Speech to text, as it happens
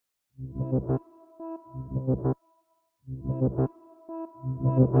The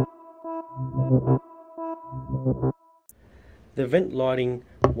vent lighting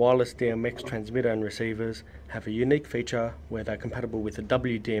wireless DMX transmitter and receivers have a unique feature where they're compatible with the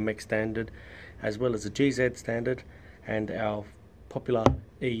W DMX standard as well as the GZ standard and our popular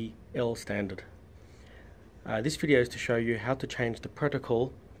EL standard. This video is to show you how to change the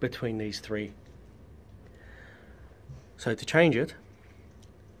protocol between these three. So to change it,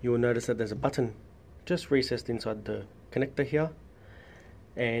 you will notice that there's a button just recessed inside the connector here,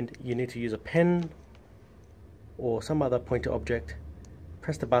 and you need to use a pen or some other pointer object,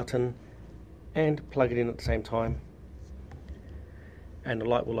 press the button and plug it in at the same time, and the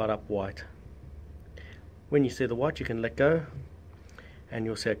light will light up white. When you see the white, you can let go and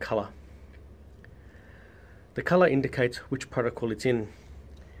you'll see a color. The color indicates which protocol it's in,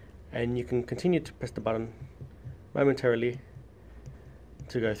 and you can continue to press the button momentarily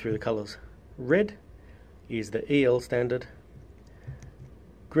to go through the colors. Red is the EL standard,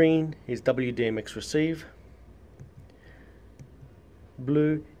 green is WDMX receive,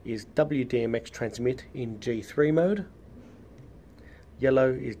 blue is WDMX transmit in G3 mode,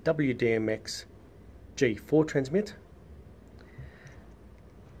 yellow is WDMX G4 transmit,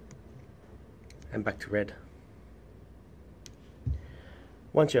 and back to red.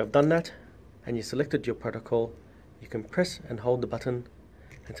 Once you have done that and you selected your protocol, you can press and hold the button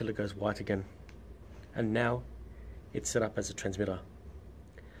until it goes white again, and now it's set up as a transmitter.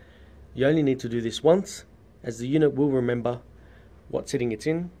 You only need to do this once, as the unit will remember what setting it's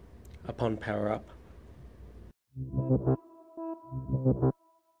in upon power up.